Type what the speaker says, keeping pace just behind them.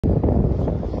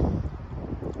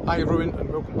Hi everyone and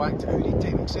welcome back to Audi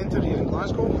Technic Centre here in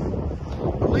Glasgow.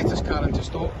 Our latest car into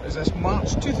stock is this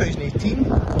March 2018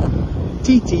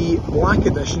 TT Black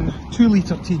Edition 2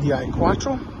 litre TDI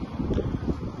Quattro.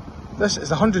 This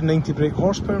is a 190 brake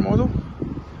horsepower model,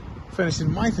 finished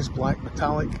in Mythos Black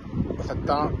Metallic with a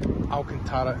dark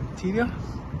Alcantara interior.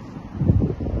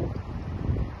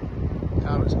 The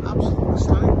car is absolutely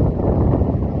stunning.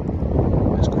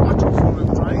 It's Quattro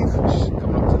 4-wheel drive, which is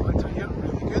coming up to the winter here,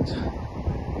 really good.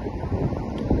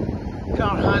 The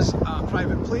car has a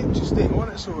private plate which is stating on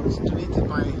it, so it's donated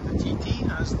by the TT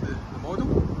as the model.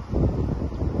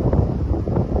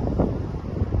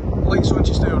 Lights on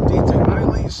just now are daytime running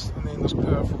lights, and then there's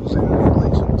powerful xenon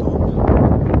headlights on top.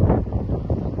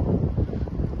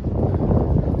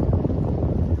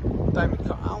 Diamond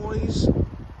cut alloys,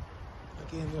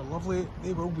 again they're lovely.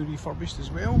 They will be refurbished as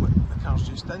well, but the car's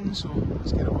just in, so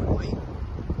let's get it online.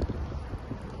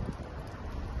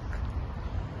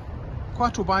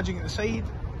 Quattro badging at the side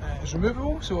is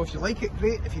removable, so if you like it,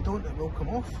 great. If you don't, it will come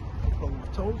off, no problem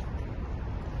at all.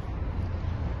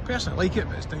 Personally I like it,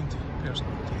 but it's down to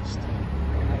personal taste.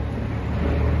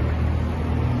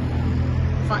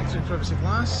 Factory privacy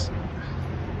glass,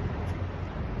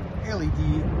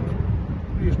 LED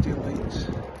rear tail lights,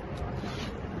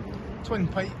 twin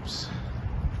pipes,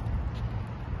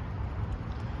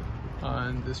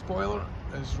 and the spoiler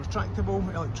is retractable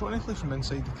electronically from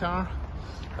inside the car,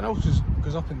 and also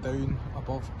goes up and down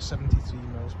above 73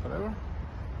 miles per hour.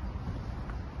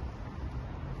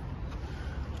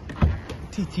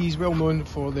 TT is well known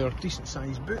for their decent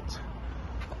sized boot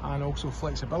and also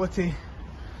flexibility.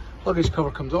 Luggage cover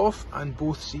comes off and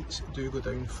both seats do go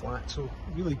down flat, so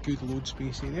really good load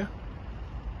space area.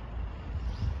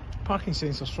 Parking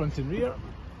sensors front and rear.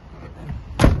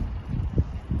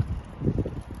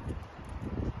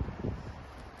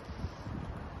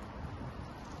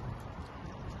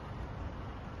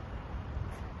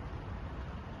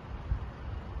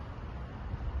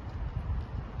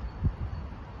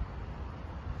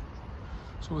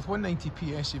 So with 190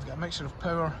 PS you've got a mixture of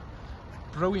power,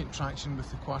 brilliant traction with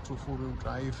the Quattro 4-wheel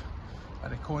drive,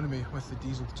 and economy with the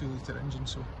diesel 2 litre engine,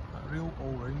 so a real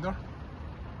all-rounder.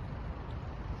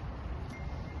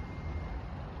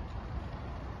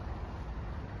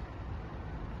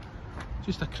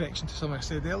 Just a correction to something I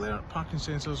said earlier, parking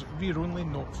sensors rear only,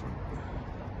 not front.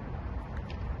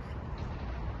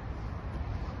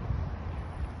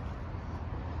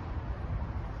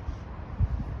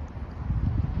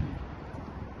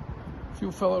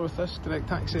 Fuel filler with this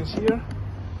direct access here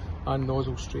and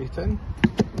nozzle straight in.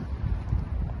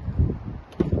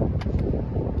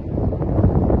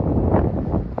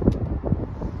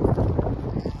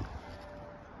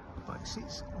 Back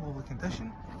seats, lovely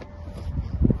condition.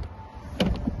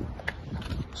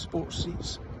 Sports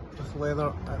seats with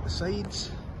leather at the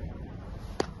sides.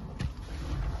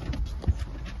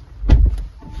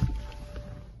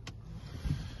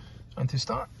 And to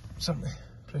start, simply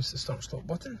press the start stop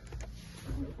button.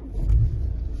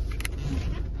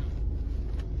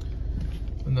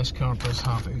 And this car does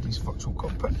have Audi's virtual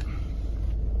cockpit.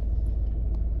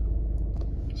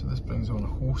 So this brings on a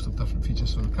host of different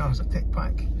features. So the car has a tech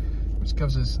pack which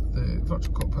gives us the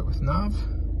virtual cockpit with nav,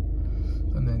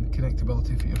 and then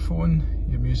connectability for your phone,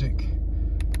 your music,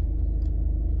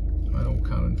 and all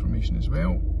car information as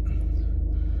well.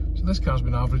 So this car's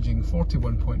been averaging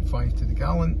 41.5 to the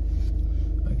gallon,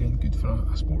 again good for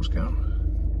a sports car.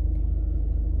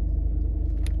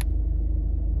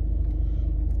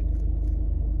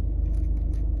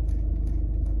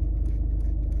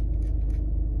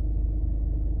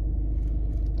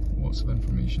 Lots of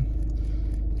information.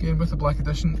 Again, with the Black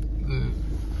Edition, the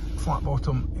flat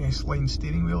bottom S-line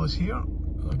steering wheel is here.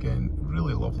 Again,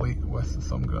 really lovely with the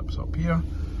thumb grips up here.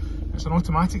 It's an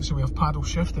automatic, so we have paddle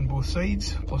shift on both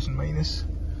sides, plus and minus,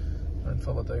 and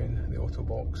further down the auto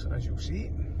box as you'll see.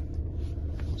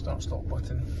 Start stop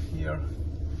button here,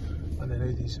 and then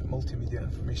Audi's multimedia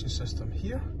information system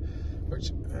here,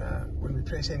 which when we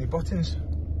press any buttons,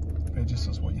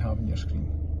 registers what you have on your screen.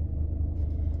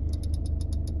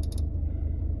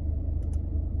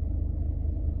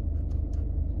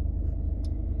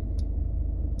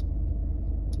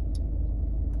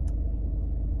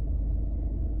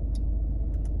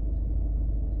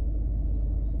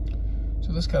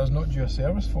 So this car is not due a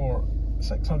service for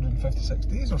 656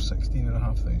 days or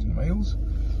 16,500 miles.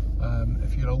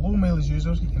 If you're a low mileage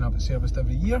user, you can have it serviced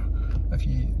every year. If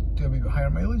you do a wee bit higher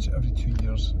mileage, every 2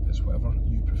 years is whatever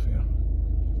you prefer.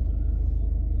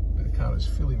 But the car is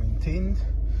fully maintained.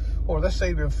 Over this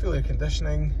side we have full air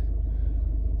conditioning,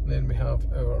 then we have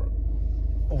our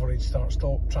override start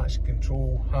stop, traction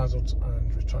control, hazards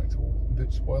and retractable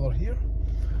boot spoiler here.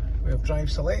 We have drive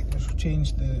select, which will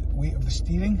change the weight of the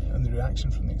steering and the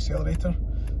reaction from the accelerator,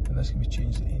 and this can be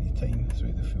changed at any time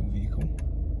throughout the full vehicle.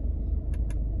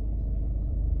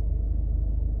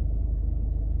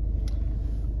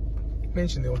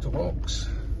 Mention the auto locks,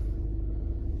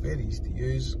 very easy to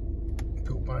use.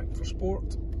 Pull back for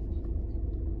sport,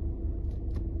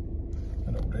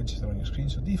 and it will register on your screen.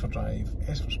 So D for drive,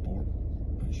 S for sport,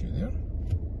 that's you there.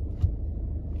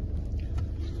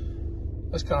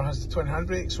 This car has the twin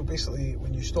handbrake, so basically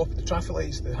when you stop at the traffic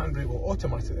lights, the handbrake will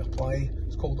automatically apply.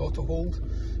 It's called auto hold,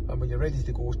 and when you're ready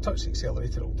to go, touch the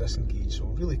accelerator, it will disengage. So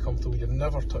really comfortable, you're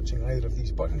never touching either of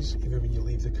these buttons, even when you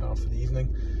leave the car for the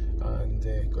evening and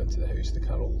go into the house. The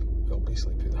car will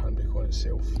basically put the handbrake on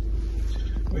itself.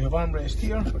 We have armrest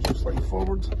here, which will slide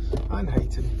forward and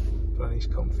heighten for a nice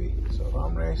comfy sort of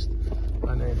armrest,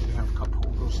 and then we have cup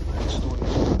holders and storage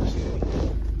in this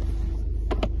area.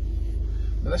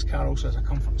 Now this car also has a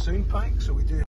comfort sound pack, so we do